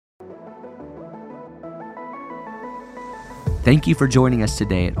Thank you for joining us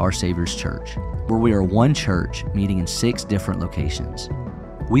today at Our Savior's Church, where we are one church meeting in 6 different locations.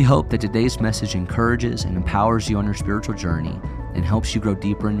 We hope that today's message encourages and empowers you on your spiritual journey and helps you grow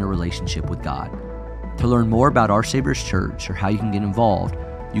deeper in your relationship with God. To learn more about Our Savior's Church or how you can get involved,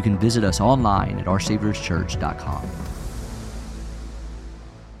 you can visit us online at oursaviorschurch.com.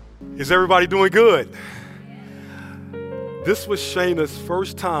 Is everybody doing good? This was Shayna's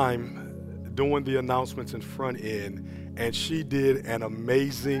first time doing the announcements in front end, and she did an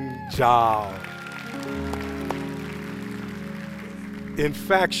amazing job. In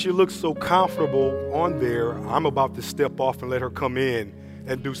fact, she looked so comfortable on there, I'm about to step off and let her come in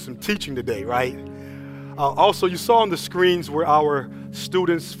and do some teaching today, right? Also, you saw on the screens where our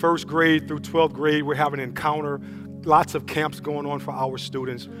students, 1st grade through 12th grade, we're having an encounter, lots of camps going on for our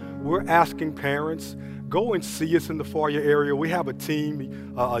students. We're asking parents, go and see us in the foyer area. We have a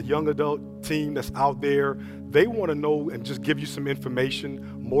team, a young adult team that's out there. They want to know and just give you some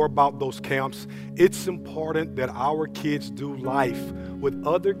information more about those camps. It's important that our kids do life with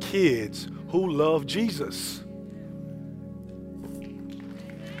other kids who love Jesus.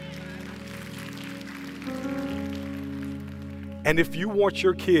 And if you want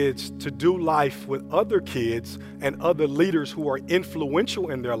your kids to do life with other kids and other leaders who are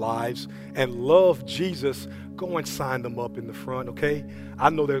influential in their lives and love Jesus, go and sign them up in the front, okay? I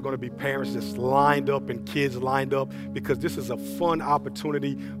know there are going to be parents that's lined up and kids lined up because this is a fun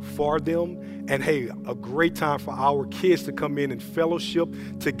opportunity for them. And hey, a great time for our kids to come in and fellowship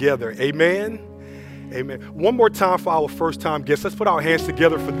together. Amen? Amen. One more time for our first-time guests. Let's put our hands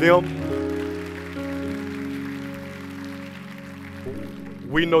together for them.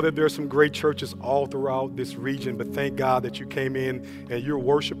 We know that there are some great churches all throughout this region, but thank God that you came in and you're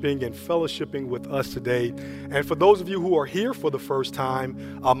worshiping and fellowshipping with us today. And for those of you who are here for the first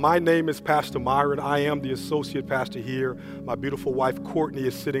time, my name is Pastor Myron. I am the associate pastor here. My beautiful wife, Courtney,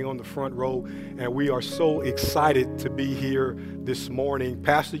 is sitting on the front row, and we are so excited to be here this morning.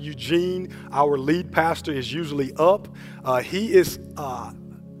 Pastor Eugene, our lead pastor, is usually up. He is, I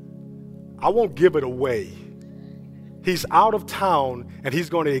won't give it away. He's out of town, and he's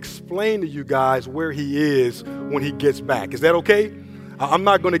going to explain to you guys where he is when he gets back. Is that okay? I'm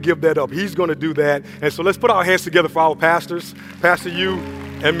not going to give that up. He's going to do that. And so let's put our hands together for our pastors, Pastor Yu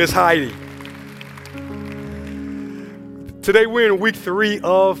and Miss Heidi. Today we're in week 3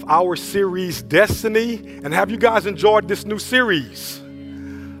 of our series, Destiny. And have you guys enjoyed this new series?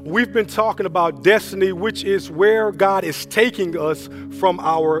 We've been talking about destiny, which is where God is taking us from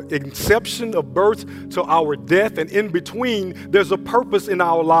our inception of birth to our death. And in between, there's a purpose in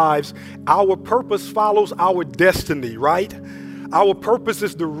our lives. Our purpose follows our destiny, right? Our purpose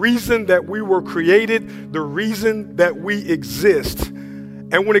is the reason that we were created, the reason that we exist.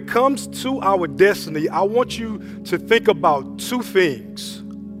 And when it comes to our destiny, I want you to think about 2 things.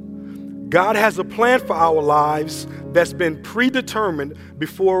 God has a plan for our lives that's been predetermined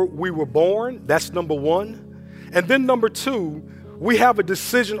before we were born. That's number 1. And then number 2, we have a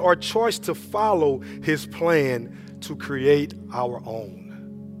decision or choice to follow his plan to create our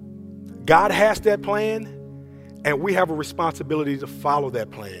own. God has that plan, and we have a responsibility to follow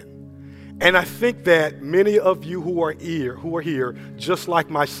that plan. And I think that many of you who are here, just like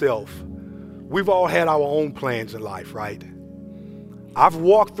myself, we've all had our own plans in life, right? I've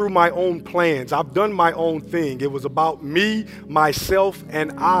walked through my own plans. I've done my own thing. It was about me, myself,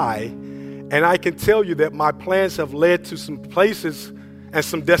 and I can tell you that my plans have led to some places and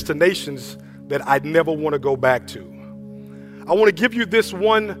some destinations that I'd never want to go back to. I want to give you this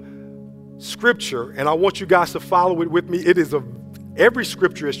one scripture, and I want you guys to follow it with me. Every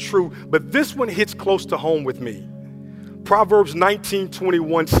scripture is true, but this one hits close to home with me. Proverbs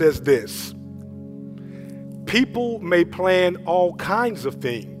 19:21 says this: people may plan all kinds of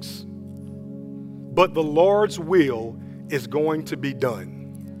things, but the Lord's will is going to be done.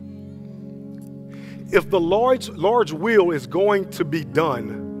 If the Lord's will is going to be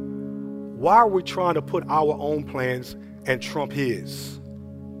done, why are we trying to put our own plans and trump his?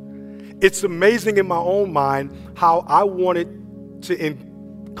 It's amazing in my own mind how I wanted to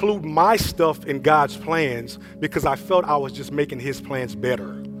include my stuff in God's plans because I felt I was just making his plans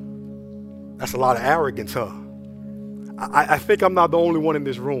better. That's a lot of arrogance, huh? I think I'm not the only one in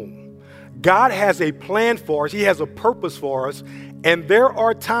this room. God has a plan for us. He has a purpose for us. And there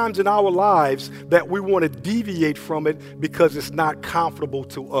are times in our lives that we want to deviate from it because it's not comfortable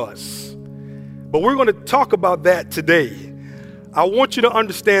to us. But we're going to talk about that today. I want you to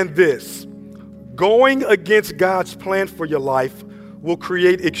understand this. Going against God's plan for your life will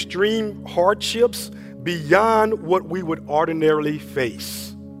create extreme hardships beyond what we would ordinarily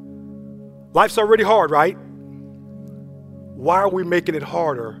face. Life's already hard, right? why are we making it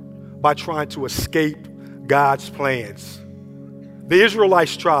harder by trying to escape God's plans? The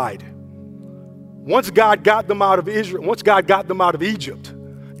Israelites tried. Once God got them out of Egypt,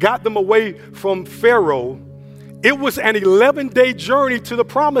 got them away from Pharaoh, it was an 11-day journey to the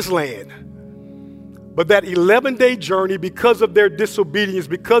promised land. But that 11-day journey, because of their disobedience,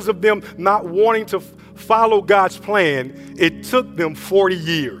 because of them not wanting to follow God's plan, it took them 40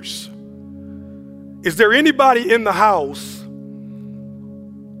 years. Is there anybody in the house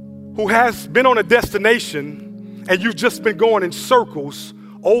who has been on a destination and you've just been going in circles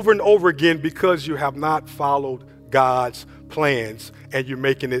over and over again because you have not followed God's plans and you're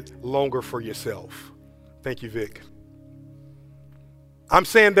making it longer for yourself? Thank you, Vic. I'm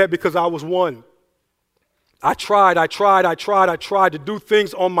saying that because I was one. I tried to do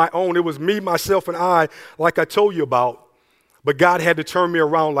things on my own. It was me, myself, and I, like I told you about. But God had to turn me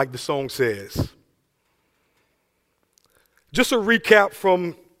around, like the song says. Just a recap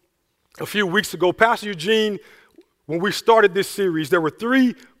from a few weeks ago. Pastor Eugene, when we started this series, there were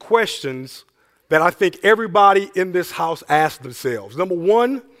 3 questions that I think everybody in this house asked themselves. Number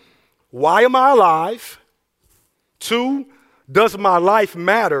 1, why am I alive? 2, does my life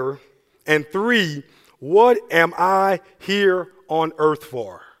matter? And 3, what am I here on earth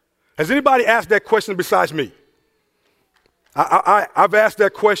for? Has anybody asked that question besides me? I've asked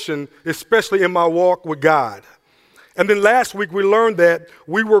that question, especially in my walk with God. And then last week we learned that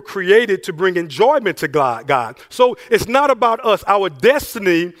we were created to bring enjoyment to God. So it's not about us. Our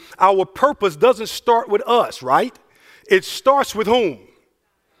destiny, our purpose doesn't start with us, right? It starts with whom?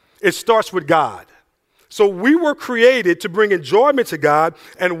 It starts with God. So we were created to bring enjoyment to God,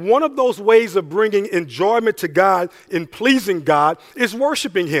 and one of those ways of bringing enjoyment to God in pleasing God is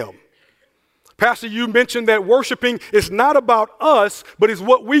worshiping Him. Pastor, you mentioned that worshiping is not about us, but is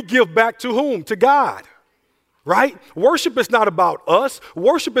what we give back to whom? To God, right? Worship is not about us.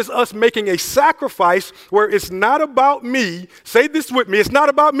 Worship is us making a sacrifice where it's not about me. Say this with me. It's not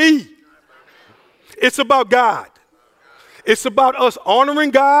about me. It's about God. It's about us honoring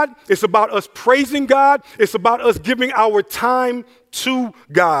God. It's about us praising God. It's about us giving our time to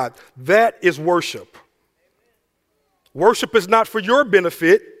God. That is worship. Worship is not for your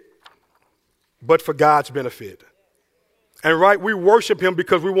benefit, but for God's benefit. And right, we worship Him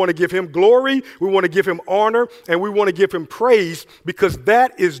because we want to give Him glory, we want to give Him honor, and we want to give Him praise because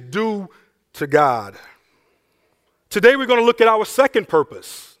that is due to God. Today we're going to look at our second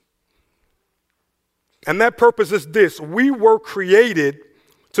purpose. And that purpose is this: we were created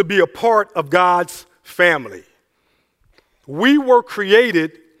to be a part of God's family. We were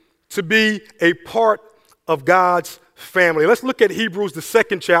created to be a part of God's family. Let's look at Hebrews, the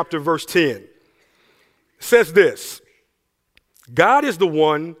 2nd chapter, verse 10. It says this: God is the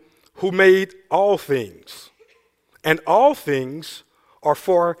one who made all things, and all things are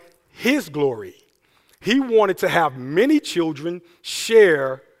for His glory. He wanted to have many children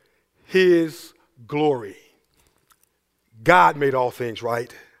share His glory. God made all things,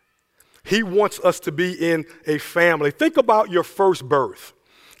 right? He wants us to be in a family. Think about your first birth.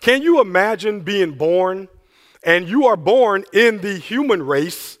 Can you imagine being born, and you are born in the human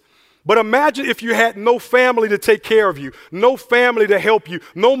race, but imagine if you had no family to take care of you, no family to help you,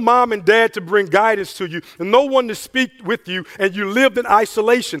 no mom and dad to bring guidance to you, and no one to speak with you, and you lived in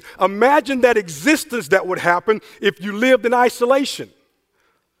isolation. Imagine that existence that would happen if you lived in isolation.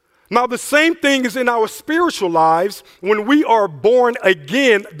 Now, the same thing is in our spiritual lives when we are born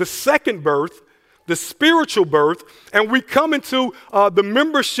again, the second birth, the spiritual birth, and we come into the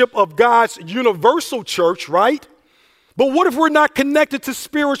membership of God's universal church, right? But what if we're not connected to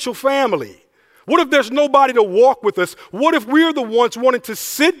spiritual family? What if there's nobody to walk with us? What if we're the ones wanting to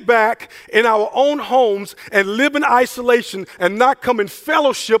sit back in our own homes and live in isolation and not come in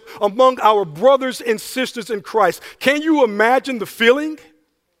fellowship among our brothers and sisters in Christ? Can you imagine the feeling?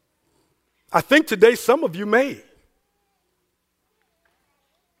 I think today some of you may.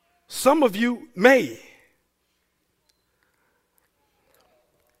 Some of you may.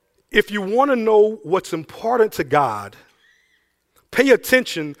 If you want to know what's important to God, pay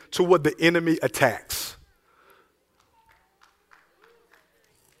attention to what the enemy attacks.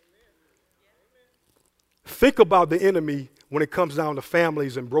 Think about the enemy when it comes down to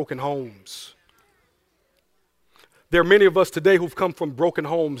families and broken homes. There are many of us today who've come from broken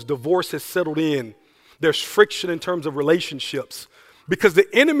homes. Divorce has settled in. There's friction in terms of relationships because the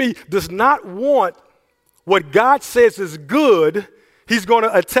enemy does not want what God says is good. He's going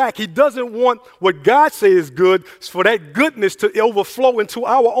to attack. He doesn't want what God says is good for that goodness to overflow into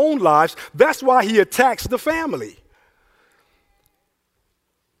our own lives. That's why he attacks the family.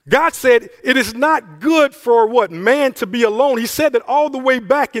 God said it is not good for what? Man to be alone. He said that all the way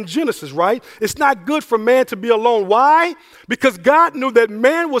back in Genesis, right? It's not good for man to be alone. Why? Because God knew that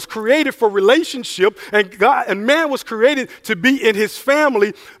man was created for relationship and man was created to be in his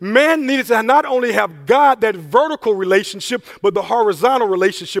family. Man needed to not only have God, that vertical relationship, but the horizontal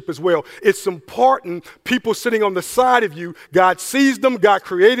relationship as well. It's important. People sitting on the side of you, God sees them, God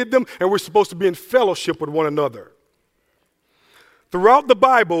created them, and we're supposed to be in fellowship with one another. Throughout the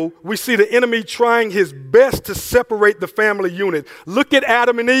Bible, we see the enemy trying his best to separate the family unit. Look at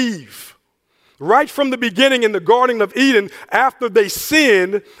Adam and Eve. Right from the beginning in the Garden of Eden, after they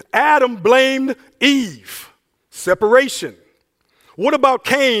sinned, Adam blamed Eve. Separation. What about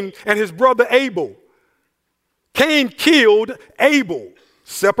Cain and his brother Abel? Cain killed Abel.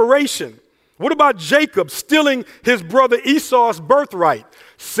 Separation. What about Jacob stealing his brother Esau's birthright?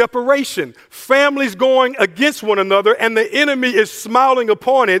 Separation. Families going against one another, and the enemy is smiling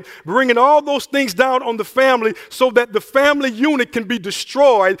upon it, bringing all those things down on the family so that the family unit can be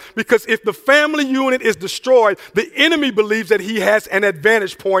destroyed, because if the family unit is destroyed, the enemy believes that he has an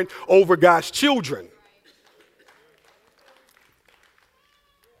advantage point over God's children.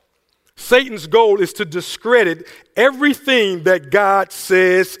 Satan's goal is to discredit everything that God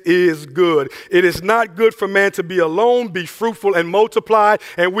says is good. It is not good for man to be alone, be fruitful and multiply.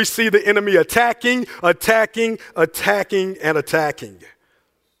 And we see the enemy attacking. The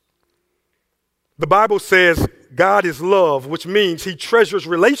Bible says God is love, which means he treasures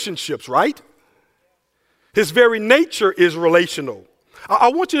relationships, right? His very nature is relational. I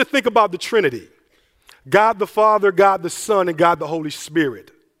want you to think about the Trinity. God the Father, God the Son, and God the Holy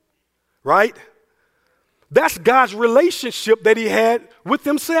Spirit. Right? That's God's relationship that he had with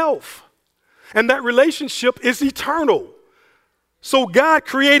himself. And that relationship is eternal. So God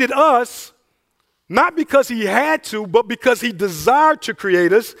created us not because he had to, but because he desired to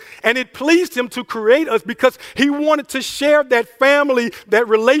create us. And it pleased him to create us because he wanted to share that family, that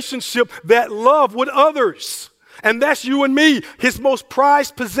relationship, that love with others. And that's you and me, his most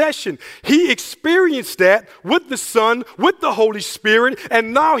prized possession. He experienced that with the Son, with the Holy Spirit,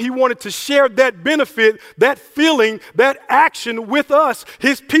 and now he wanted to share that benefit, that feeling, that action with us,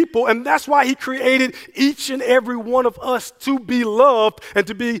 his people. And that's why he created each and every one of us to be loved and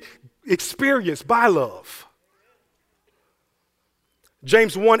to be experienced by love.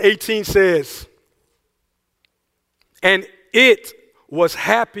 James 1:18 says, and it was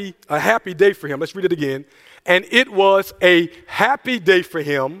a happy day for him. Let's read it again. And it was a happy day for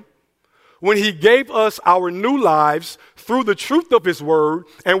him when he gave us our new lives through the truth of his word,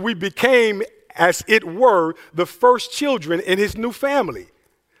 and we became, as it were, the first children in his new family.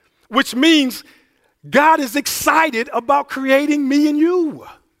 Which means God is excited about creating me and you.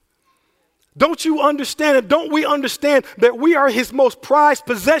 Don't you understand it? Don't we understand that we are his most prized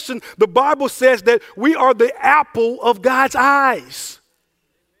possession? The Bible says that we are the apple of God's eyes.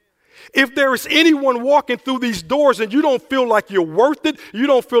 If there is anyone walking through these doors and you don't feel like you're worth it, you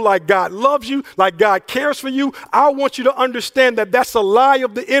don't feel like God loves you, like God cares for you, I want you to understand that that's a lie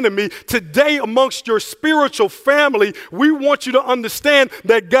of the enemy. Today, amongst your spiritual family, we want you to understand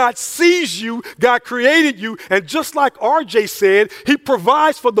that God sees you, God created you, and just like RJ said, he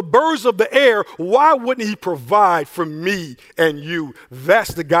provides for the birds of the air. Why wouldn't he provide for me and you?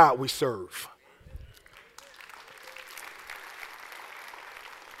 That's the God we serve.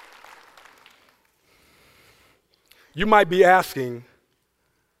 You might be asking,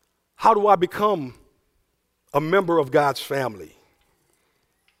 how do I become a member of God's family?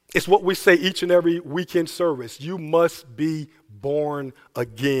 It's what we say each and every weekend service. You must be born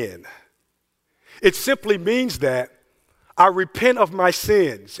again. It simply means that I repent of my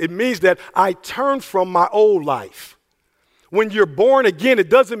sins. It means that I turn from my old life. When you're born again, it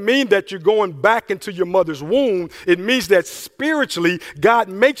doesn't mean that you're going back into your mother's womb. It means that spiritually, God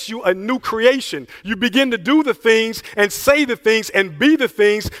makes you a new creation. You begin to do the things and say the things and be the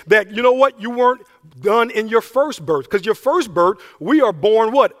things that, you know what, you weren't done in your first birth. Because your first birth, we are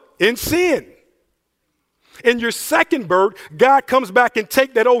born what? In sin. In your second birth, God comes back and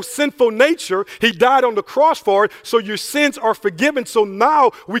take that old sinful nature. He died on the cross for it, so your sins are forgiven. So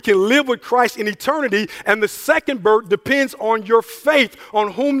now we can live with Christ in eternity. And the second birth depends on your faith,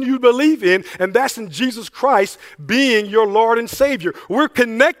 on whom you believe in, and that's in Jesus Christ being your Lord and Savior. We're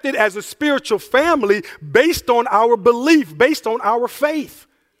connected as a spiritual family based on our belief, based on our faith.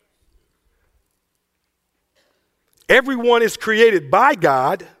 Everyone is created by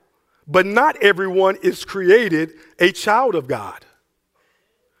God, but not everyone is created a child of God.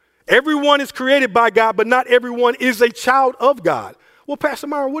 Everyone is created by God, but not everyone is a child of God. Well, Pastor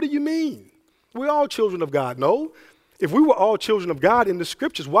Myron, what do you mean? We're all children of God. No. If we were all children of God in the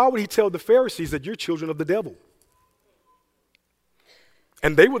scriptures, why would he tell the Pharisees that you're children of the devil?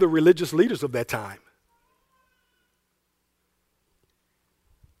 And they were the religious leaders of that time.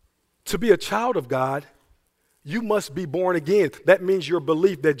 To be a child of God, you must be born again. That means your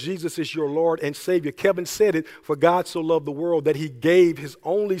belief that Jesus is your Lord and Savior. Kevin said it, for God so loved the world that he gave his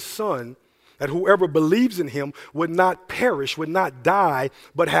only son, that whoever believes in him would not perish, would not die,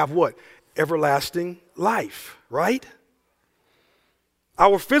 but have what? Everlasting life, right?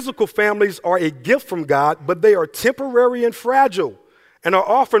 Our physical families are a gift from God, but they are temporary and fragile and are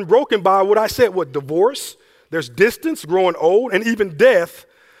often broken by what I said, divorce, there's distance, growing old, and even death.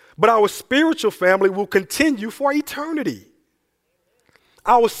 But our spiritual family will continue for eternity.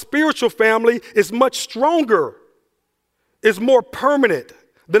 Our spiritual family is much stronger, is more permanent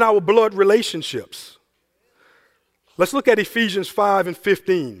than our blood relationships. Let's look at Ephesians 5 and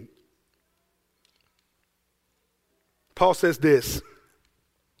 15. Paul says this: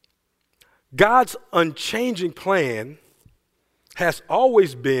 God's unchanging plan has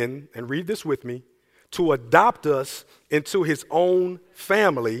always been, and read this with me, to adopt us into his own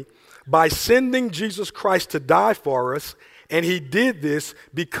family by sending Jesus Christ to die for us, and he did this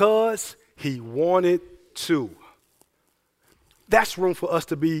because he wanted to. That's room for us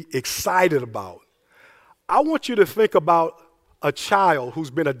to be excited about. I want you to think about a child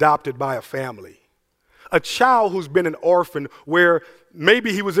who's been adopted by a family. A child who's been an orphan, where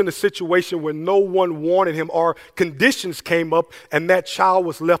maybe he was in a situation where no one wanted him, or conditions came up and that child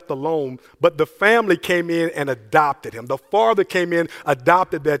was left alone, but the family came in and adopted him. The father came in,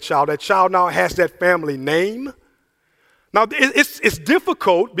 adopted that child. That child now has that family name. Now, it's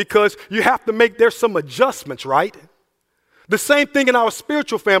difficult because you have to there's some adjustments, right? The same thing in our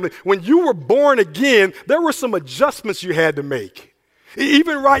spiritual family. When you were born again, there were some adjustments you had to make.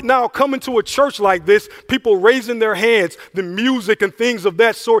 Even right now, coming to a church like this, people raising their hands, the music and things of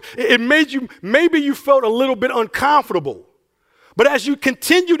that sort, it made you, maybe you felt a little bit uncomfortable. But as you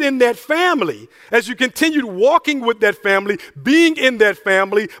continued in that family, as you continued walking with that family, being in that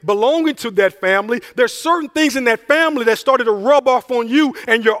family, belonging to that family, there's certain things in that family that started to rub off on you,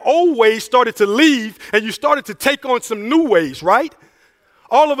 and your old ways started to leave, and you started to take on some new ways, right?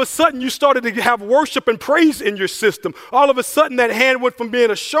 All of a sudden, you started to have worship and praise in your system. All of a sudden, that hand went from being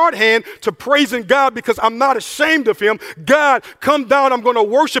a short hand to praising God because I'm not ashamed of him. God, come down. I'm going to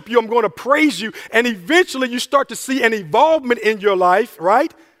worship you. I'm going to praise you. And eventually, you start to see an involvement in your life,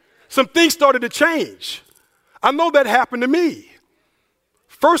 right? Some things started to change. I know that happened to me.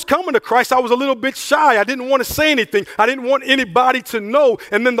 First coming to Christ, I was a little bit shy. I didn't want to say anything. I didn't want anybody to know.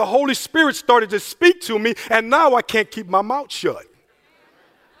 And then the Holy Spirit started to speak to me, and now I can't keep my mouth shut.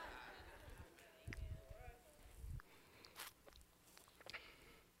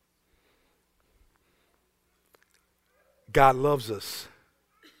 God loves us.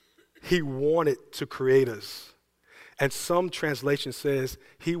 He wanted to create us. And some translation says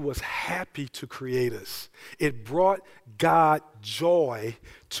he was happy to create us. It brought God joy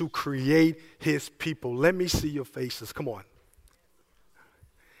to create his people. Let me see your faces. Come on.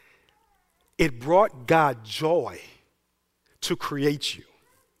 It brought God joy to create you.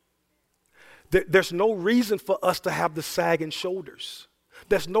 There's no reason for us to have the sagging shoulders.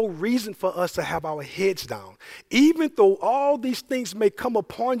 There's no reason for us to have our heads down. Even though all these things may come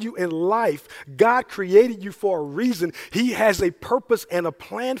upon you in life, God created you for a reason. He has a purpose and a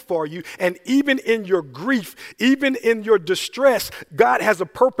plan for you. And even in your grief, even in your distress, God has a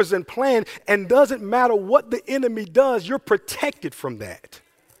purpose and plan. And doesn't matter what the enemy does, you're protected from that.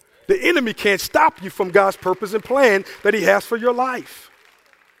 The enemy can't stop you from God's purpose and plan that he has for your life.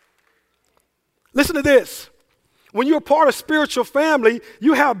 Listen to this. When you're part of spiritual family,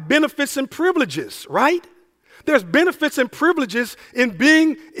 you have benefits and privileges, right? There's benefits and privileges in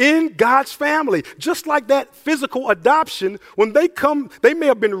being in God's family. Just like that physical adoption, when they come, they may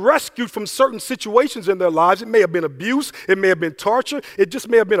have been rescued from certain situations in their lives. It may have been abuse. It may have been torture. It just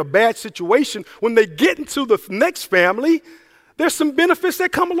may have been a bad situation. When they get into the next family, there's some benefits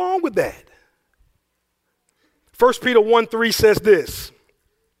that come along with that. 1 Peter 1:3 says this: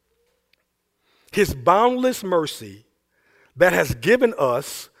 His boundless mercy that has given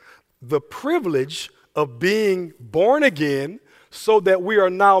us the privilege of being born again so that we are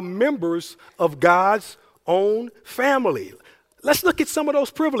now members of God's own family. Let's look at some of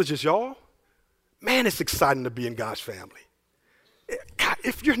those privileges, y'all. Man, it's exciting to be in God's family. God,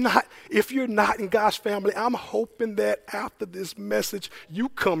 if you're not in God's family, I'm hoping that after this message, you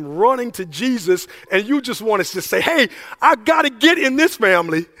come running to Jesus and you just want us to say, hey, I got to get in this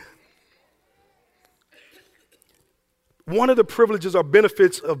family. one of the privileges or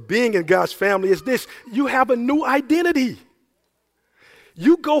benefits of being in God's family is this: you have a new identity.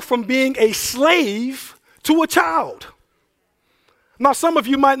 You go from being a slave to a child. Now, some of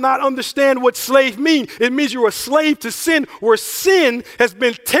you might not understand what slave means. It means you're a slave to sin, where sin has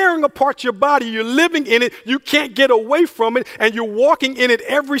been tearing apart your body. You're living in it. You can't get away from it, and you're walking in it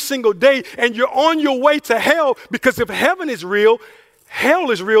every single day, and you're on your way to hell, because if heaven is real,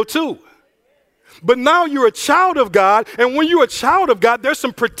 hell is real too. But now you're a child of God, and when you're a child of God, there's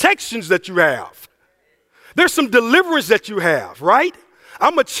some protections that you have. There's some deliverance that you have, right?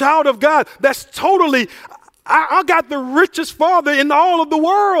 I'm a child of God. That's totally... I got the richest father in all of the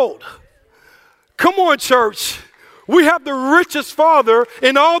world. Come on, church. We have the richest father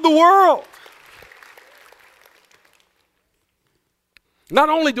in all the world. Not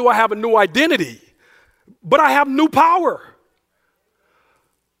only do I have a new identity, but I have new power.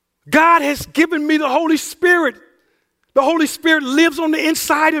 God has given me the Holy Spirit. The Holy Spirit lives on the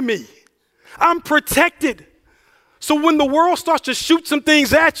inside of me. I'm protected. So when the world starts to shoot some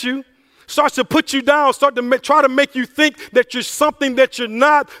things at you, starts to put you down, try to make you think that you're something that you're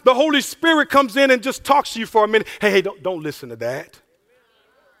not, the Holy Spirit comes in and just talks to you for a minute. Hey, don't listen to that.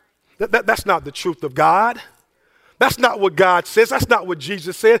 That's not the truth of God. That's not what God says. That's not what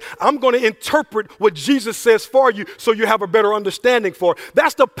Jesus said. I'm going to interpret what Jesus says for you so you have a better understanding for it.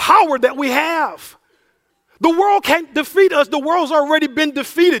 That's the power that we have. The world can't defeat us. The world's already been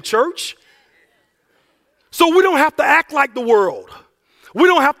defeated, church. So we don't have to act like the world. We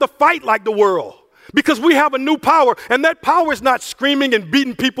don't have to fight like the world, because we have a new power, and that power is not screaming and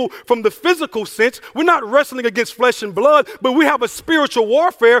beating people from the physical sense. We're not wrestling against flesh and blood, but we have a spiritual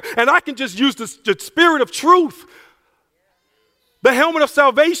warfare, and I can just use the spirit of truth, the helmet of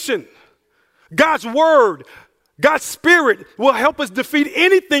salvation, God's word, God's spirit will help us defeat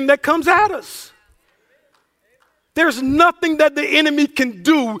anything that comes at us. There's nothing that the enemy can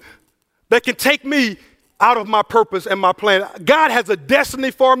do that can take me out of my purpose and my plan. God has a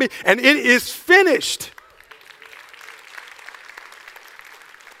destiny for me, and it is finished.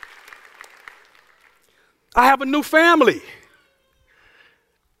 I have a new family.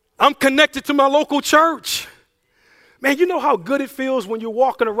 I'm connected to my local church. Man, you know how good it feels when you're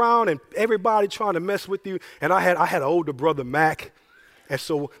walking around and everybody trying to mess with you. And I had an older brother, Mac. And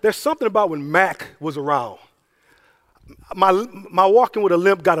so there's something about when Mac was around. My walking with a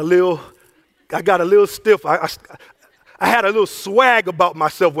limp I got a little stiff. I had a little swag about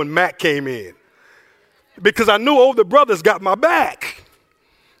myself when Mac came in, because I knew older brothers got my back.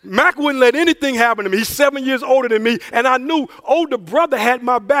 Mac wouldn't let anything happen to me. He's 7 years older than me, and I knew older brother had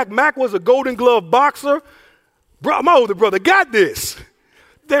my back. Mac was a Golden Glove boxer. My older brother got this.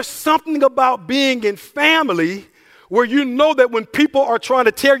 There's something about being in family where you know that when people are trying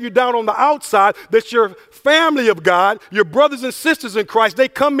to tear you down on the outside, that your family of God, your brothers and sisters in Christ, they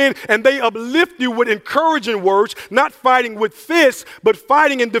come in and they uplift you with encouraging words, not fighting with fists, but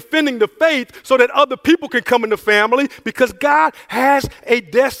fighting and defending the faith so that other people can come in the family, because God has a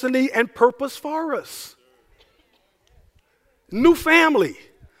destiny and purpose for us. New family.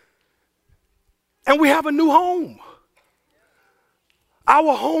 And we have a new home.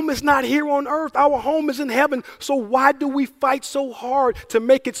 Our home is not here on earth. Our home is in heaven. So why do we fight so hard to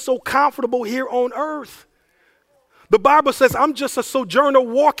make it so comfortable here on earth? The Bible says I'm just a sojourner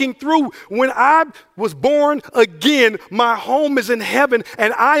walking through. When I was born again, my home is in heaven,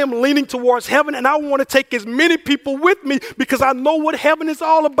 and I am leaning towards heaven, and I want to take as many people with me because I know what heaven is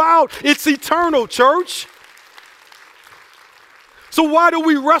all about. It's eternal, church. So why do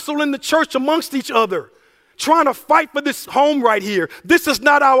we wrestle in the church amongst each other, trying to fight for this home right here? This is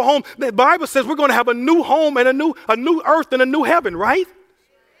not our home. The Bible says we're going to have a new home and a new earth and a new heaven, right?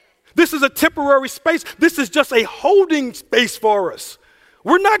 This is a temporary space. This is just a holding space for us.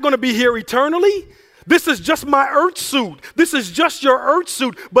 We're not going to be here eternally. This is just my earth suit. This is just your earth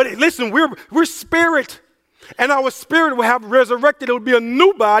suit. But listen, we're spirit, and our spirit will have resurrected. It will be a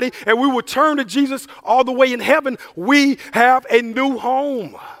new body, and we will turn to Jesus all the way in heaven. We have a new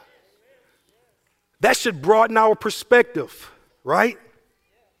home. That should broaden our perspective, right?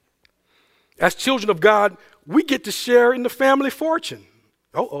 As children of God, we get to share in the family fortune.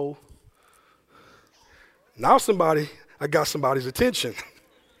 Uh-oh. Now I got somebody's attention.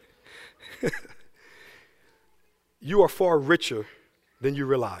 You are far richer than you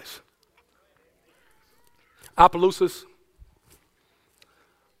realize. Opelousas,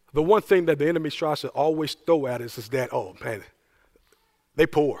 the one thing that the enemy tries to always throw at us is that, oh man, they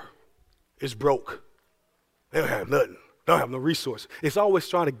poor, it's broke. They don't have nothing. They don't have no resource. It's always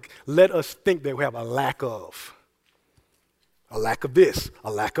trying to let us think that we have a lack of this,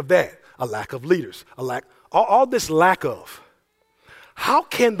 a lack of that, a lack of leaders, all this lack of. How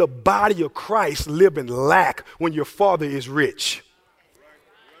can the body of Christ live in lack when your Father is rich?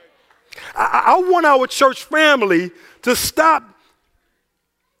 I want our church family to stop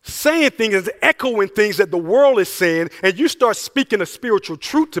saying things and echoing things that the world is saying, and you start speaking a spiritual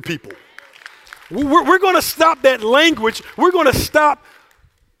truth to people. We're going to stop that language. We're going to stop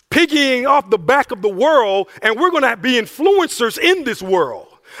piggying off the back of the world, and we're going to be influencers in this world.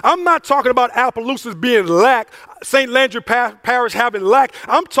 I'm not talking about Appaloosas being lack, St. Landry Parish having lack.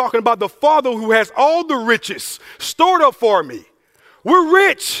 I'm talking about the Father who has all the riches stored up for me. We're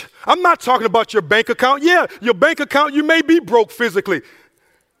rich. I'm not talking about your bank account. Yeah, your bank account, you may be broke physically.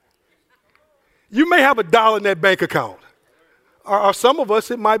 You may have $1 in that bank account. Or some of us,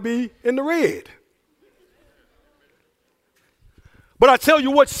 it might be in the red. But I tell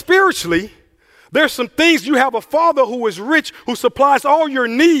you what, spiritually, there's some things. You have a Father who is rich, who supplies all your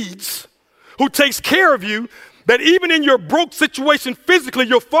needs, who takes care of you, that even in your broke situation physically,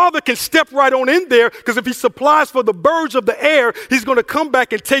 your Father can step right on in there, because if he supplies for the birds of the air, he's going to come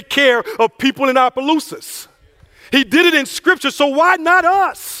back and take care of people in Appaloosas. He did it in Scripture, so why not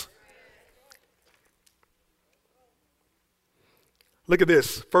us? Look at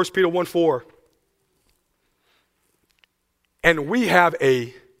this, 1 Peter 1:4. And we have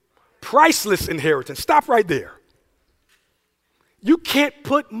a priceless inheritance. Stop right there. You can't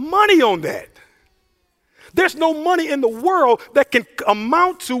put money on that. There's no money in the world that can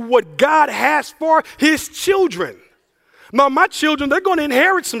amount to what God has for his children. Now, my children, they're going to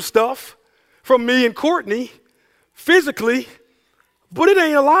inherit some stuff from me and Courtney physically, but it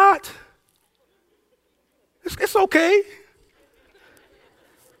ain't a lot. It's okay.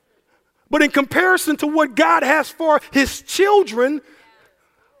 But in comparison to what God has for his children,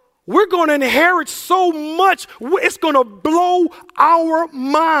 we're going to inherit so much, it's going to blow our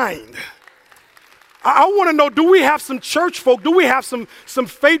mind. I want to know, do we have some church folk, do we have some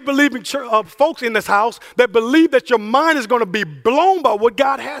faith-believing folks in this house that believe that your mind is going to be blown by what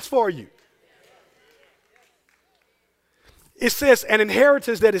God has for you? It says, an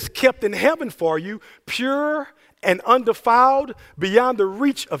inheritance that is kept in heaven for you, pure and undefiled, beyond the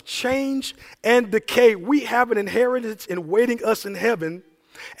reach of change and decay. We have an inheritance in waiting us in heaven,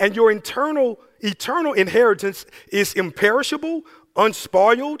 and your eternal inheritance is imperishable,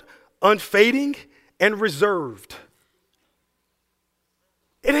 unspoiled, unfading, and reserved.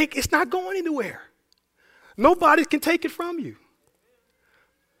 It's not going anywhere. Nobody can take it from you.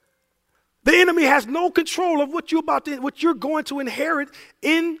 The enemy has no control of what you're going to inherit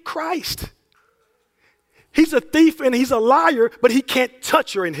in Christ. He's a thief and he's a liar, but he can't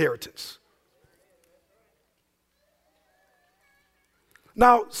touch your inheritance.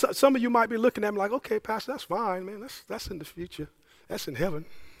 Now, some of you might be looking at me like, okay, Pastor, that's fine, man. That's in the future. That's in heaven.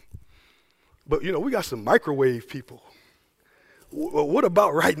 But, we got some microwave people. What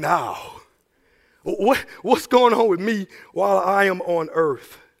about right now? What's going on with me while I am on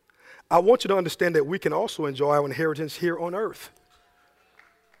earth? I want you to understand that we can also enjoy our inheritance here on earth.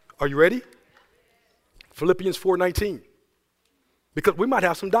 Are you ready? Philippians 4:19. Because we might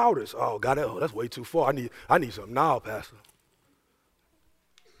have some doubters. Oh, God, that's way too far. I need something now, Pastor.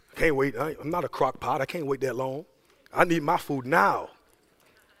 Can't wait. I'm not a crock pot. I can't wait that long. I need my food now.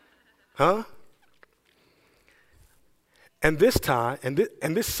 Huh? And this time, and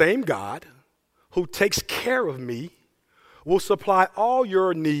this same God who takes care of me will supply all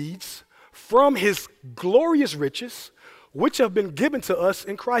your needs from his glorious riches, which have been given to us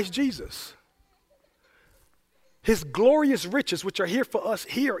in Christ Jesus. His glorious riches, which are here for us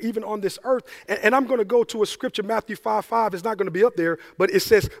here, even on this earth. And I'm going to go to a scripture, Matthew 5:5. It's not going to be up there, but it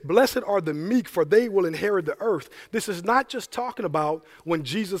says, blessed are the meek, for they will inherit the earth. This is not just talking about when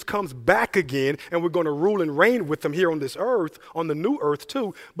Jesus comes back again and we're going to rule and reign with him here on this earth, on the new earth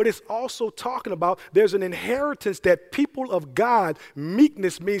too, but it's also talking about there's an inheritance that people of God,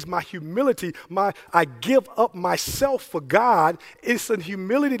 meekness means my humility, I give up myself for God. It's a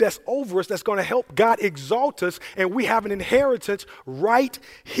humility that's over us that's going to help God exalt us. And we have an inheritance right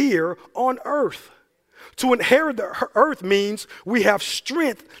here on earth. To inherit the earth means we have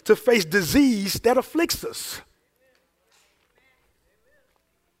strength to face disease that afflicts us.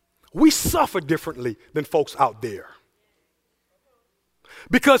 We suffer differently than folks out there.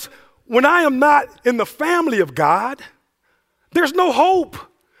 Because when I am not in the family of God, there's no hope.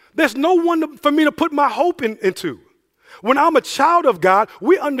 There's no one for me to put my hope into. When I'm a child of God,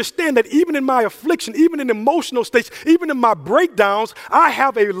 we understand that even in my affliction, even in emotional states, even in my breakdowns, I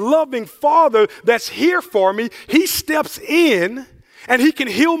have a loving Father that's here for me. He steps in and he can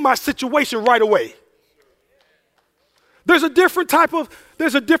heal my situation right away. There's a different type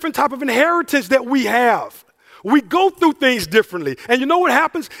of inheritance that we have. We go through things differently. And you know what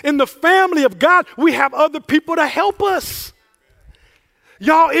happens? In the family of God, we have other people to help us.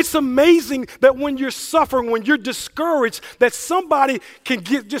 Y'all, it's amazing that when you're suffering, when you're discouraged, that somebody can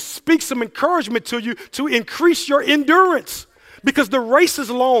just speak some encouragement to you to increase your endurance. Because the race is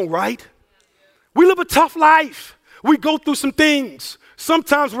long, right? We live a tough life. We go through some things.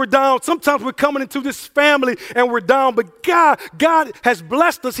 Sometimes we're down. Sometimes we're coming into this family and we're down. But God has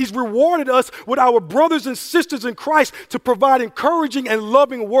blessed us. He's rewarded us with our brothers and sisters in Christ to provide encouraging and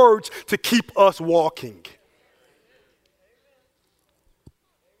loving words to keep us walking.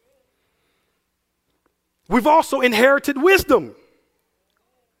 We've also inherited wisdom.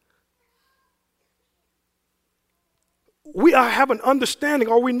 We have an understanding,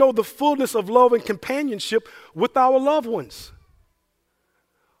 or we know the fullness of love and companionship with our loved ones.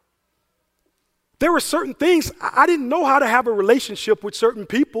 There were certain things, I didn't know how to have a relationship with certain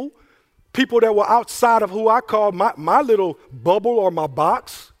people that were outside of who I call my little bubble or my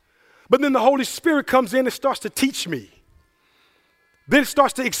box. But then the Holy Spirit comes in and starts to teach me. Then it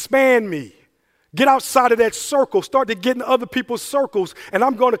starts to expand me. Get outside of that circle, start to get in other people's circles, and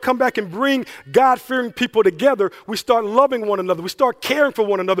I'm going to come back and bring God-fearing people together. We start loving one another. We start caring for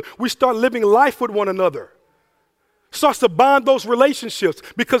one another. We start living life with one another. Starts to bond those relationships,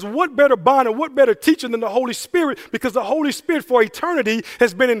 because what better bond and what better teacher than the Holy Spirit? Because the Holy Spirit for eternity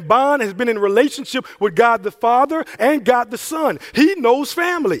has been in bond, has been in relationship with God the Father and God the Son. He knows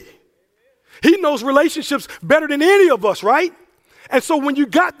family. He knows relationships better than any of us, right? And so when you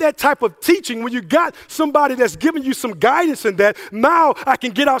got that type of teaching, when you got somebody that's giving you some guidance in that, now I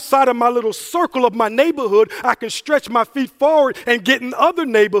can get outside of my little circle of my neighborhood. I can stretch my feet forward and get in other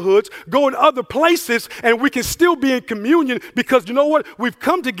neighborhoods, go in other places, and we can still be in communion, because you know what? We've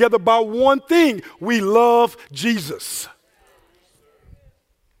come together by one thing. We love Jesus.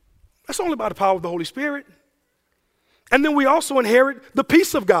 That's only by the power of the Holy Spirit. And then we also inherit the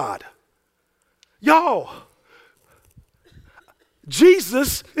peace of God. Y'all,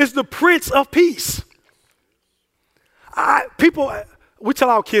 Jesus is the Prince of Peace. We tell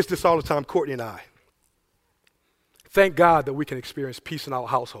our kids this all the time, Courtney and I. Thank God that we can experience peace in our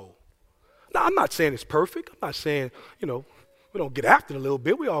household. Now, I'm not saying it's perfect. I'm not saying, we don't get after it a little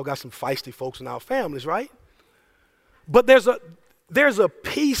bit. We all got some feisty folks in our families, right? But there's a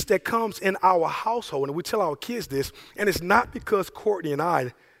peace that comes in our household, and we tell our kids this, and it's not because Courtney and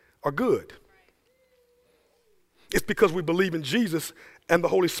I are good. It's because we believe in Jesus and the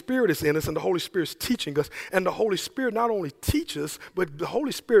Holy Spirit is in us and the Holy Spirit's teaching us. And the Holy Spirit not only teaches, but the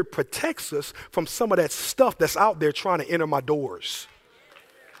Holy Spirit protects us from some of that stuff that's out there trying to enter my doors.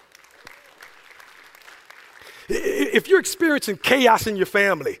 If you're experiencing chaos in your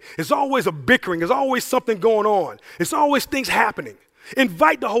family, there's always a bickering, there's always something going on, there's always things happening.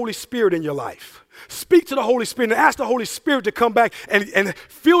 Invite the Holy Spirit in your life. Speak to the Holy Spirit and ask the Holy Spirit to come back and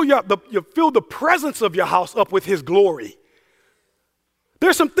fill the presence of your house up with His glory.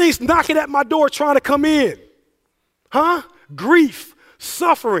 There's some things knocking at my door trying to come in. Grief,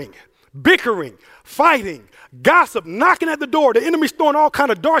 suffering, bickering, fighting, gossip, knocking at the door. The enemy's throwing all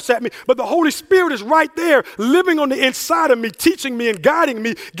kind of darts at me, but the Holy Spirit is right there, living on the inside of me, teaching me and guiding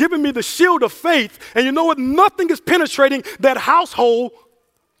me, giving me the shield of faith. And you know what? Nothing is penetrating that household,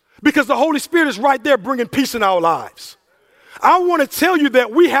 because the Holy Spirit is right there bringing peace in our lives. I want to tell you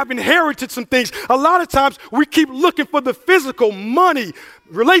that we have inherited some things. A lot of times we keep looking for the physical, money,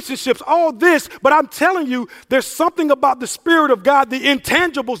 relationships, all this, but I'm telling you, there's something about the Spirit of God, the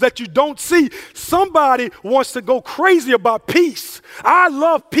intangibles that you don't see. Somebody wants to go crazy about peace. I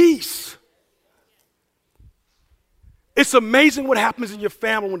love peace. It's amazing what happens in your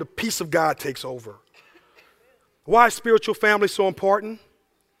family when the peace of God takes over. Why is spiritual family so important?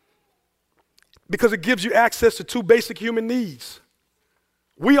 Because it gives you access to two basic human needs.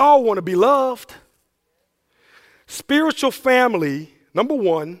 We all want to be loved. Spiritual family, number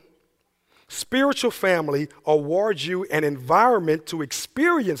one, spiritual family awards you an environment to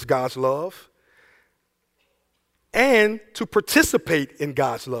experience God's love and to participate in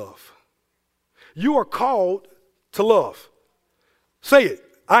God's love. You are called to love. Say it.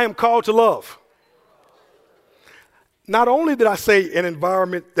 I am called to love. Not only did I say an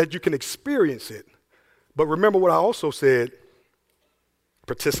environment that you can experience it, but remember what I also said,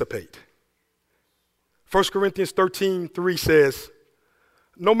 participate. 1 Corinthians 13:3 says,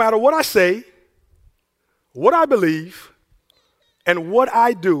 no matter what I say, what I believe, and what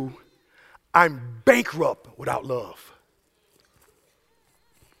I do, I'm bankrupt without love.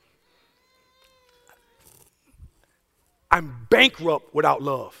 I'm bankrupt without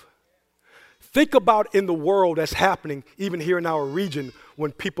love. Think about in the world that's happening, even here in our region,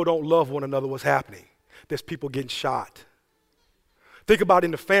 when people don't love one another, what's happening? There's people getting shot. Think about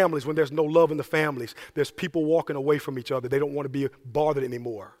in the families, when there's no love in the families, there's people walking away from each other. They don't want to be bothered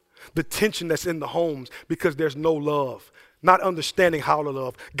anymore. The tension that's in the homes because there's no love, not understanding how to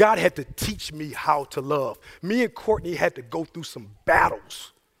love. God had to teach me how to love. Me and Courtney had to go through some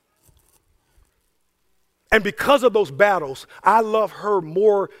battles. And because of those battles, I love her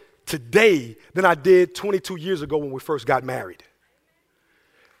more today than I did 22 years ago when we first got married.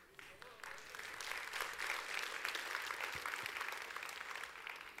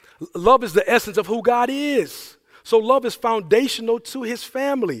 Love is the essence of who God is. So love is foundational to his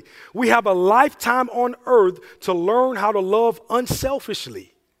family. We have a lifetime on earth to learn how to love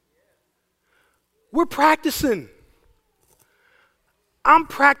unselfishly. We're practicing. I'm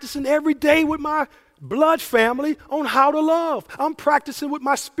practicing every day with my blood family on how to love. I'm practicing with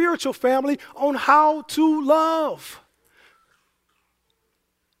my spiritual family on how to love.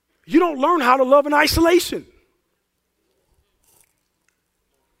 You don't learn how to love in isolation.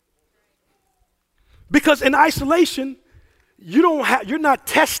 Because in isolation, you're not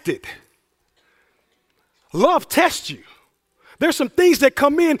tested. Love tests you. There's some things that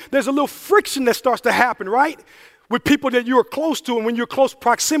come in, there's a little friction that starts to happen, right? With people that you are close to, and when you're close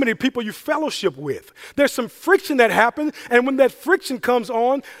proximity, people you fellowship with. There's some friction that happens, and when that friction comes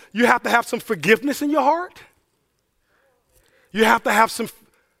on, you have to have some forgiveness in your heart. You have to have some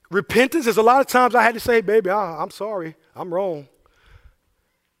repentance. There's a lot of times I had to say, baby, I'm sorry, I'm wrong.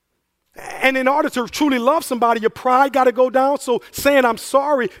 And in order to truly love somebody, your pride got to go down. So saying I'm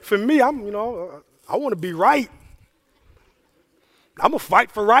sorry, for me, I want to be right. I'm going to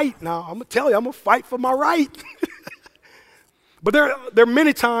fight for right now. I'm going to tell you, I'm going to fight for my right. But there are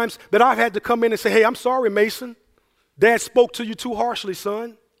many times that I've had to come in and say, hey, I'm sorry, Mason. Dad spoke to you too harshly,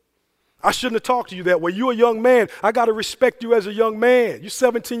 son. I shouldn't have talked to you that way. You're a young man. I got to respect you as a young man. You're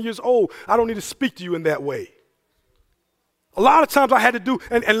 17 years old. I don't need to speak to you in that way. A lot of times I had to do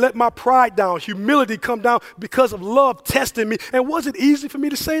and let my pride down, humility come down because of love testing me. And was it easy for me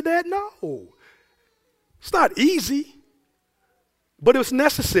to say that? No. It's not easy, but it was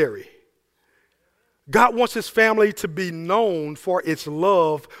necessary. God wants his family to be known for its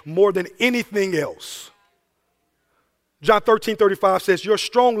love more than anything else. John 13:35 says, your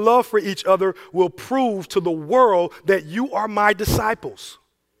strong love for each other will prove to the world that you are my disciples.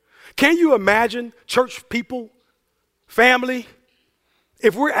 Can you imagine, church people, family,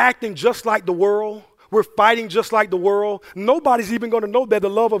 if we're acting just like the world, we're fighting just like the world, nobody's even going to know that the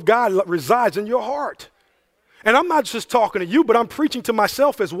love of God resides in your heart. And I'm not just talking to you, but I'm preaching to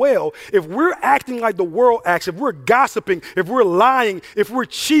myself as well. If we're acting like the world acts, if we're gossiping, if we're lying, if we're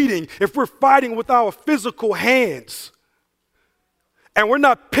cheating, if we're fighting with our physical hands, and we're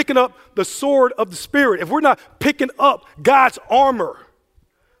not picking up the sword of the Spirit, if we're not picking up God's armor,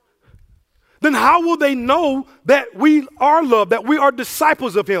 then how will they know that we are loved, that we are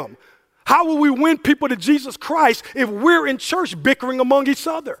disciples of him? How will we win people to Jesus Christ if we're in church bickering among each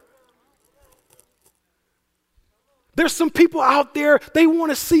other? There's some people out there, they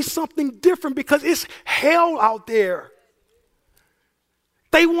want to see something different because it's hell out there.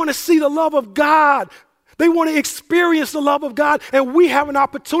 They want to see the love of God. They want to experience the love of God, and we have an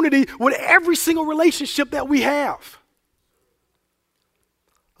opportunity with every single relationship that we have.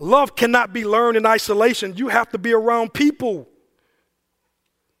 Love cannot be learned in isolation. You have to be around people.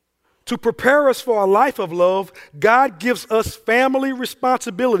 To prepare us for a life of love, God gives us family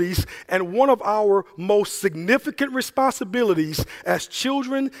responsibilities, and one of our most significant responsibilities as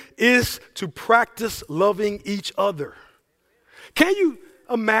children is to practice loving each other. Can you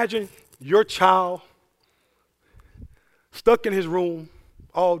imagine your child stuck in his room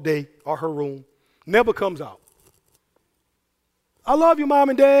all day, or her room, never comes out? I love you, Mom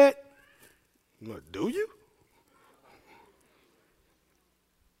and Dad. Do you?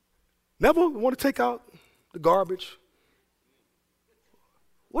 Never want to take out the garbage?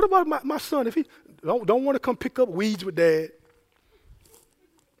 What about my son? If he don't want to come pick up weeds with Dad?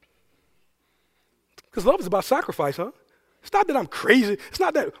 Because love is about sacrifice, huh? It's not that I'm crazy. It's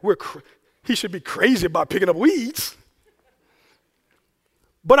not that he should be crazy about picking up weeds.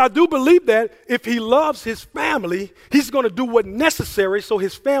 But I do believe that if he loves his family, he's going to do what's necessary so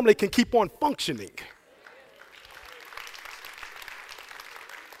his family can keep on functioning.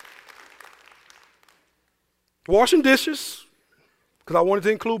 Washing dishes, because I wanted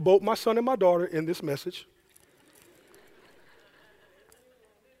to include both my son and my daughter in this message.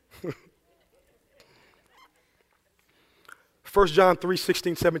 1 John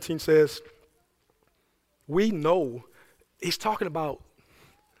 3:16-17 says, we know, he's talking about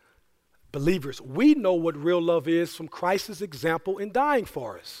Believers, we know what real love is from Christ's example in dying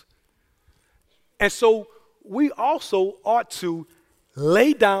for us. And so we also ought to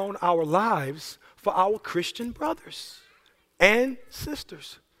lay down our lives for our Christian brothers and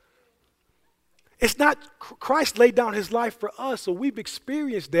sisters. It's not Christ laid down his life for us, so we've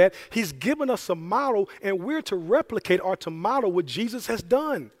experienced that. He's given us a model, and we're to replicate or to model what Jesus has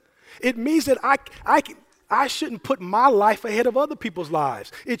done. It means that I shouldn't put my life ahead of other people's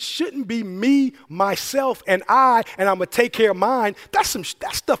lives. It shouldn't be me, myself, and I'm going to take care of mine. That's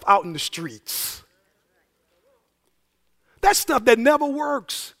stuff out in the streets. That's stuff that never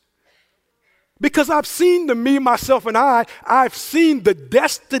works. Because I've seen the me, myself, and I've seen the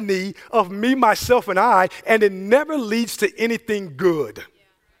destiny of me, myself, and and it never leads to anything good.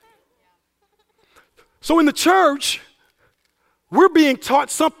 So in the church, we're being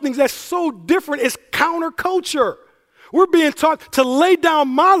taught something that's so different. It's counterculture. We're being taught to lay down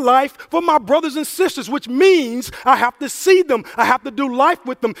my life for my brothers and sisters, which means I have to see them. I have to do life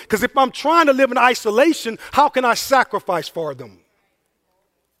with them. Because if I'm trying to live in isolation, how can I sacrifice for them?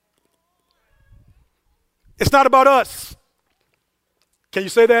 It's not about us. Can you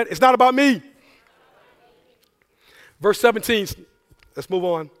say that? It's not about me. Verse 17, let's move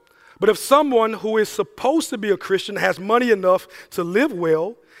on. But if someone who is supposed to be a Christian has money enough to live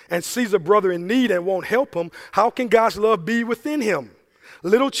well and sees a brother in need and won't help him, how can God's love be within him?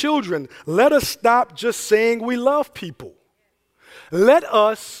 Little children, let us stop just saying we love people. Let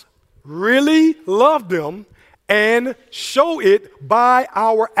us really love them and show it by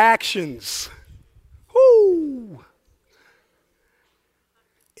our actions. Woo!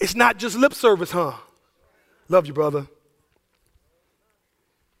 It's not just lip service, huh? Love you, brother.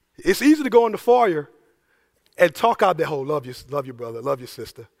 It's easy to go in the foyer and talk out that whole love you, brother, love you,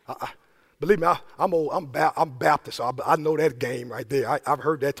 sister. Believe me, I'm old. I'm Baptist, so I know that game right there. I've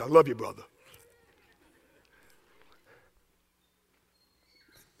heard that talk. Love you, brother.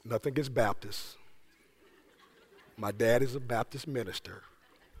 Nothing against Baptists. My dad is a Baptist minister.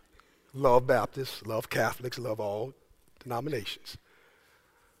 Love Baptists, love Catholics, love all denominations.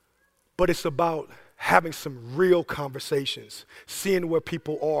 But it's about having some real conversations, seeing where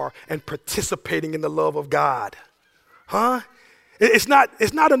people are and participating in the love of God. Huh? It's not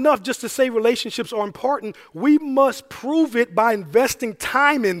enough just to say relationships are important. We must prove it by investing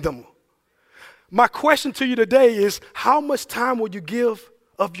time in them. My question to you today is, how much time will you give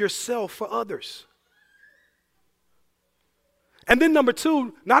of yourself for others? And then number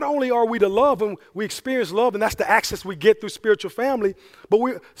two, not only are we to love and we experience love, and that's the access we get through spiritual family, but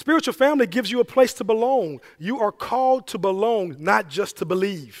spiritual family gives you a place to belong. You are called to belong, not just to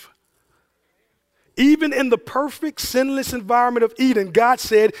believe. Even in the perfect, sinless environment of Eden, God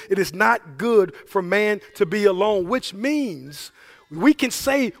said it is not good for man to be alone, which means we can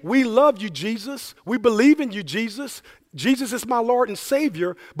say, we love you, Jesus. We believe in you, Jesus. Jesus is my Lord and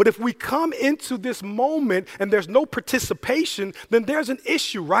Savior, but if we come into this moment and there's no participation, then there's an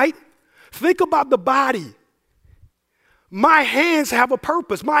issue, right? Think about the body. My hands have a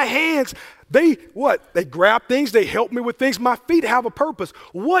purpose. My hands, they grab things, they help me with things. My feet have a purpose.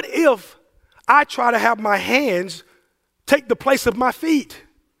 What if I try to have my hands take the place of my feet?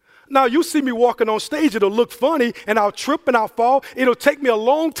 Now, you see me walking on stage, it'll look funny, and I'll trip and I'll fall. It'll take me a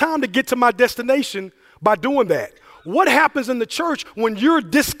long time to get to my destination by doing that. What happens in the church when you're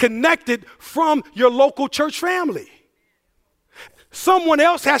disconnected from your local church family? Someone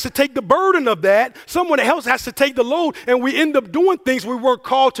else has to take the burden of that. Someone else has to take the load, and we end up doing things we weren't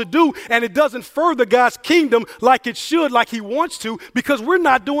called to do, and it doesn't further God's kingdom like it should, like he wants to, because we're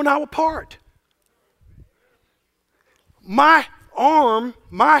not doing our part. My arm,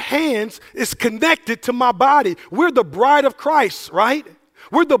 my hands is connected to my body. We're the bride of Christ, right?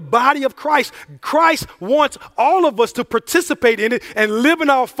 We're the body of Christ. Christ wants all of us to participate in it and live in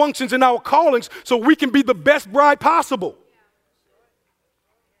our functions and our callings so we can be the best bride possible.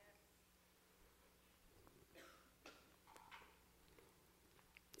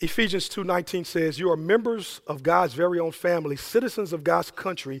 Ephesians 2:19 says, you are members of God's very own family, citizens of God's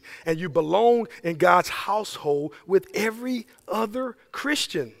country, and you belong in God's household with every other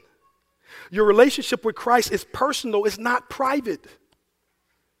Christian. Your relationship with Christ is personal, it's not private.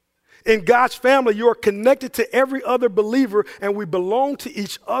 In God's family, you are connected to every other believer, and we belong to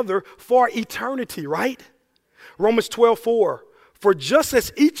each other for eternity, right? Romans 12:4, for just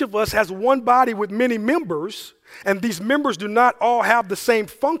as each of us has one body with many members, and these members do not all have the same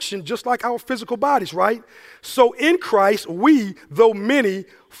function, just like our physical bodies, right? So in Christ, we, though many,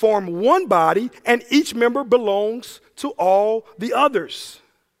 form one body, and each member belongs to all the others.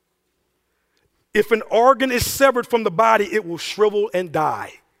 If an organ is severed from the body, it will shrivel and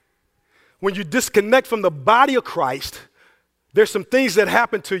die. when you disconnect from the body of Christ, there's some things that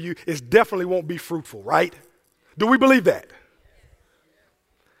happen to you, it definitely won't be fruitful, right? Do we believe that?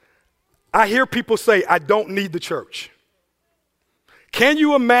 I hear people say, I don't need the church. Can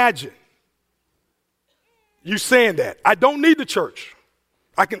you imagine you saying that? I don't need the church.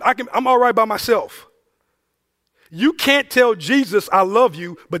 I'm all right by myself. You can't tell Jesus I love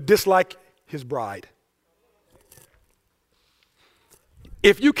you, but dislike his bride.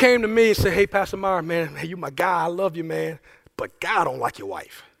 If you came to me and said, hey, Pastor Myron, man, hey, you my guy, I love you, man, but God don't like your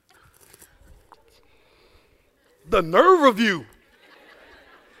wife. The nerve of you.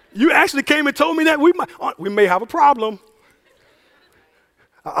 You actually came and told me that we may have a problem.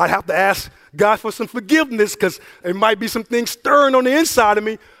 I'd have to ask God for some forgiveness because there might be some things stirring on the inside of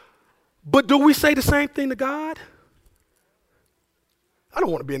me. But do we say the same thing to God? I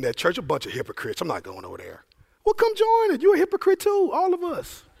don't want to be in that church, a bunch of hypocrites. I'm not going over there. Well, come join it. You're a hypocrite too, all of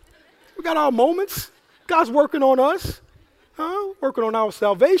us. We got our moments. God's working on us, working on our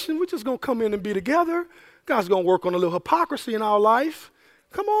salvation. We're just going to come in and be together. God's going to work on a little hypocrisy in our life.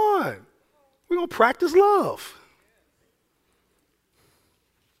 Come on. We're going to practice love.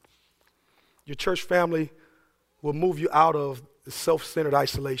 Your church family will move you out of the self-centered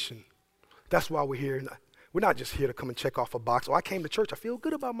isolation. That's why we're here. We're not just here to come and check off a box. Oh, I came to church. I feel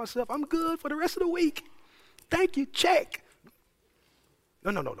good about myself. I'm good for the rest of the week. Thank you. Check.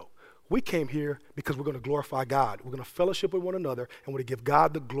 No. We came here because we're going to glorify God. We're going to fellowship with one another, and we're going to give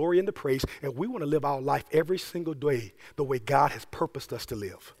God the glory and the praise, and we want to live our life every single day the way God has purposed us to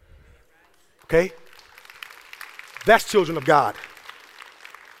live. Okay? That's children of God.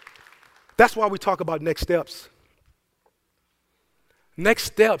 That's why we talk about next steps. Next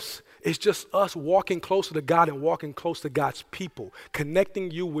steps is just us walking closer to God and walking close to God's people, connecting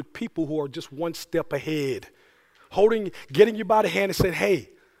you with people who are just one step ahead, getting you by the hand and saying, hey,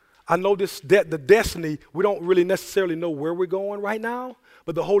 I know the destiny, we don't really necessarily know where we're going right now,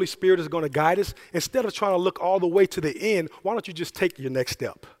 but the Holy Spirit is going to guide us. Instead of trying to look all the way to the end, why don't you just take your next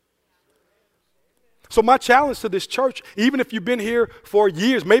step? So my challenge to this church, even if you've been here for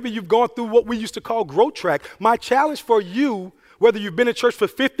years, maybe you've gone through what we used to call growth track, my challenge for you, whether you've been in church for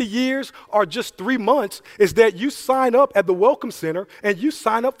 50 years or just 3 months, is that you sign up at the Welcome Center and you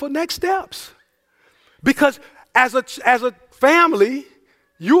sign up for next steps. Because as a family,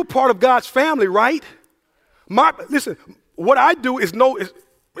 you're part of God's family, right? Listen, what I do it's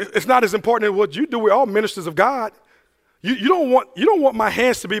not as important as what you do. We're all ministers of God. You don't want my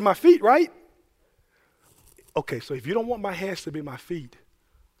hands to be my feet, right? Okay, so if you don't want my hands to be my feet,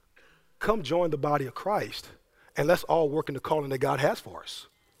 come join the body of Christ, and let's all work in the calling that God has for us.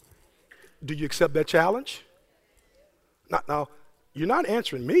 Do you accept that challenge? Now, you're not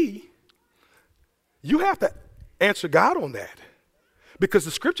answering me. You have to answer God on that. Because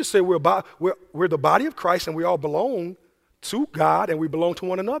the scriptures say we're the body of Christ and we all belong to God and we belong to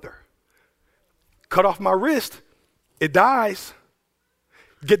one another. Cut off my wrist, it dies.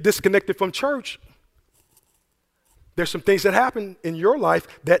 Get disconnected from church. There's some things that happen in your life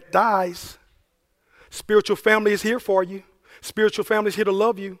that dies. Spiritual family is here for you. Spiritual family is here to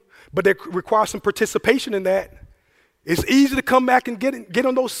love you, but they require some participation in that. It's easy to come back and get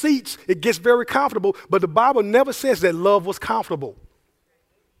on those seats. It gets very comfortable, but the Bible never says that love was comfortable.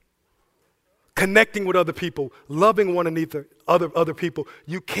 Connecting with other people, loving one another, other people.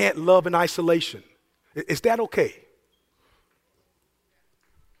 You can't love in isolation. Is that okay?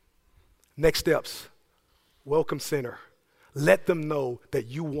 Next steps. Welcome Center. Let them know that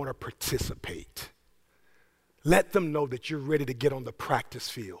you want to participate. Let them know that you're ready to get on the practice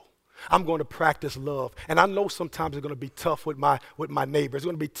field. I'm going to practice love. And I know sometimes it's going to be tough with my neighbor. It's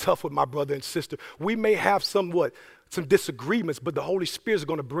going to be tough with my brother and sister. We may have some disagreements, but the Holy Spirit is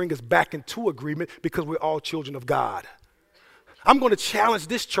going to bring us back into agreement because we're all children of God. I'm going to challenge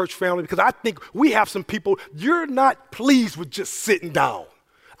this church family because I think we have some people, you're not pleased with just sitting down.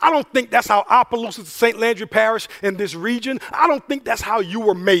 I don't think that's how Opelousas, St. Landry Parish in this region, I don't think that's how you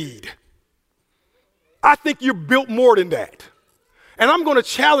were made. I think you're built more than that. And I'm going to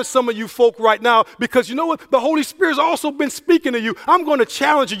challenge some of you folk right now because you know what? The Holy Spirit's also been speaking to you. I'm going to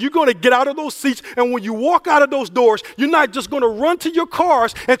challenge you. You're going to get out of those seats, and when you walk out of those doors, you're not just going to run to your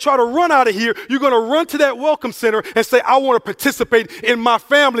cars and try to run out of here. You're going to run to that Welcome Center and say, I want to participate in my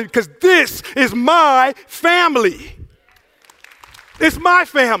family because this is my family. It's my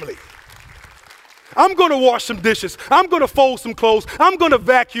family. I'm going to wash some dishes. I'm going to fold some clothes. I'm going to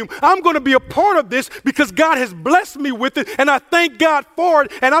vacuum. I'm going to be a part of this because God has blessed me with it, and I thank God for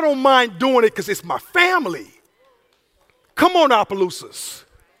it, and I don't mind doing it because it's my family. Come on, Opelousas.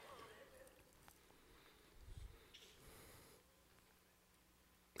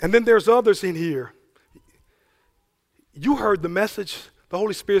 And then there's others in here. You heard the message. The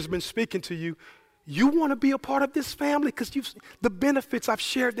Holy Spirit's been speaking to you. You want to be a part of this family because the benefits, I've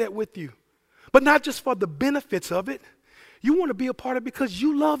shared that with you. But not just for the benefits of it. You want to be a part of it because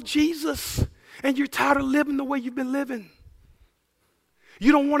you love Jesus and you're tired of living the way you've been living.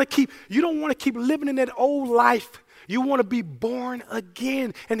 You don't want to keep living in that old life. You want to be born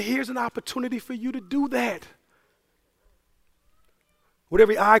again. And here's an opportunity for you to do that. With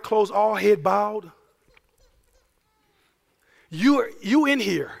every eye closed, all head bowed. You in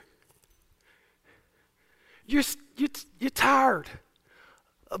here. You're tired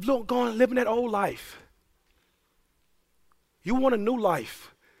of living that old life. You want a new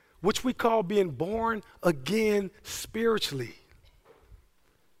life, which we call being born again spiritually.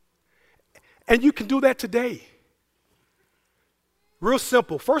 And you can do that today. Real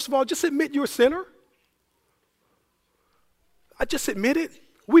simple. First of all, just admit you're a sinner. I just admit it.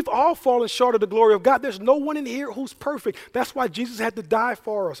 We've all fallen short of the glory of God. There's no one in here who's perfect. That's why Jesus had to die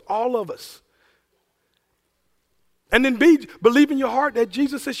for us, all of us. And then believe in your heart that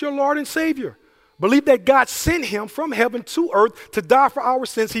Jesus is your Lord and Savior. Believe that God sent him from heaven to earth to die for our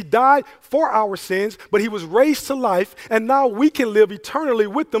sins. He died for our sins, but he was raised to life, and now we can live eternally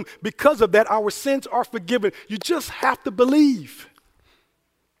with him. Because of that, our sins are forgiven. You just have to believe.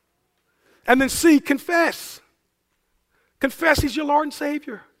 And then C, confess. Confess he's your Lord and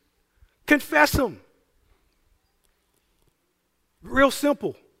Savior. Confess him. Real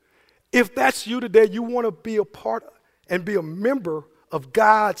simple. If that's you today, you want to be a part and be a member of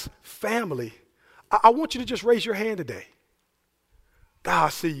God's family, I want you to just raise your hand today. God, I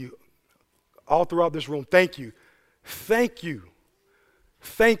see you all throughout this room. Thank you. Thank you.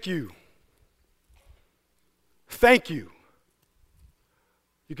 Thank you. Thank you.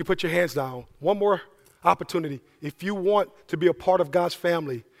 You can put your hands down. One more opportunity. If you want to be a part of God's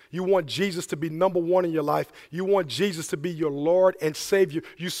family, you want Jesus to be number one in your life, you want Jesus to be your Lord and Savior,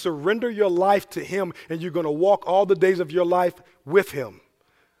 you surrender your life to him and you're going to walk all the days of your life with him.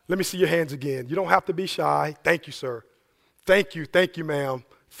 Let me see your hands again. You don't have to be shy. Thank you, sir. Thank you, ma'am.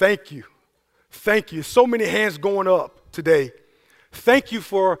 Thank you. Thank you. So many hands going up today. Thank you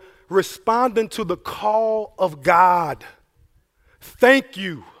for responding to the call of God. Thank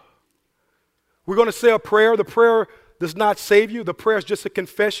you. We're going to say a prayer. The prayer does not save you. The prayer is just a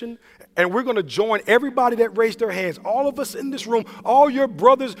confession. And we're going to join everybody that raised their hands, all of us in this room, all your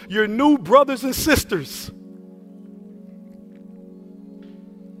brothers, your new brothers and sisters.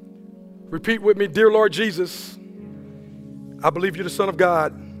 Repeat with me, dear Lord Jesus, I believe you're the Son of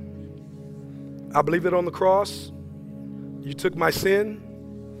God. I believe that on the cross, you took my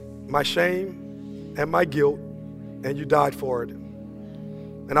sin, my shame, and my guilt, and you died for it.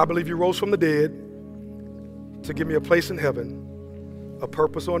 And I believe you rose from the dead to give me a place in heaven, a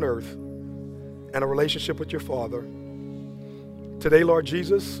purpose on earth, and a relationship with your Father. Today, Lord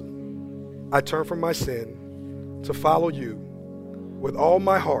Jesus, I turn from my sin to follow you with all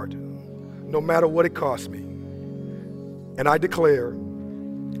my heart, no matter what it costs me. And I declare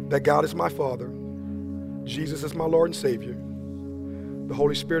that God is my Father, Jesus is my Lord and Savior, the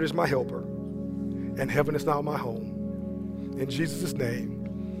Holy Spirit is my helper, and heaven is now my home. In Jesus'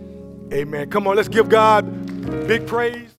 name, amen. Come on, let's give God big praise.